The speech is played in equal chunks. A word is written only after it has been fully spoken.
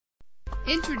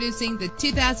Introducing the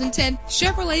 2010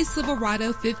 Chevrolet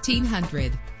Silverado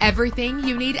 1500. Everything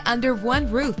you need under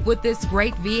one roof with this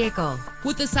great vehicle.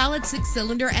 With a solid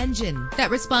 6-cylinder engine that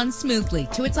responds smoothly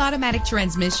to its automatic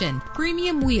transmission,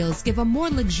 premium wheels give a more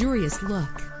luxurious look.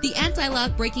 The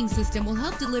anti-lock braking system will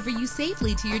help deliver you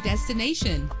safely to your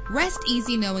destination. Rest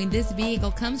easy knowing this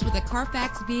vehicle comes with a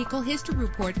Carfax Vehicle History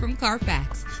Report from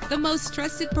Carfax, the most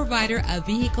trusted provider of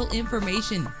vehicle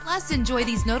information. Plus, enjoy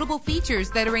these notable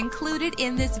features that are included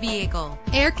in this vehicle: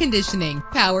 air conditioning,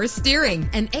 power steering,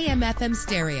 an AM/FM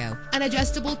stereo, an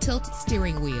adjustable tilt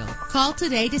steering wheel. Call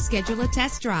today to schedule a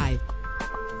test drive.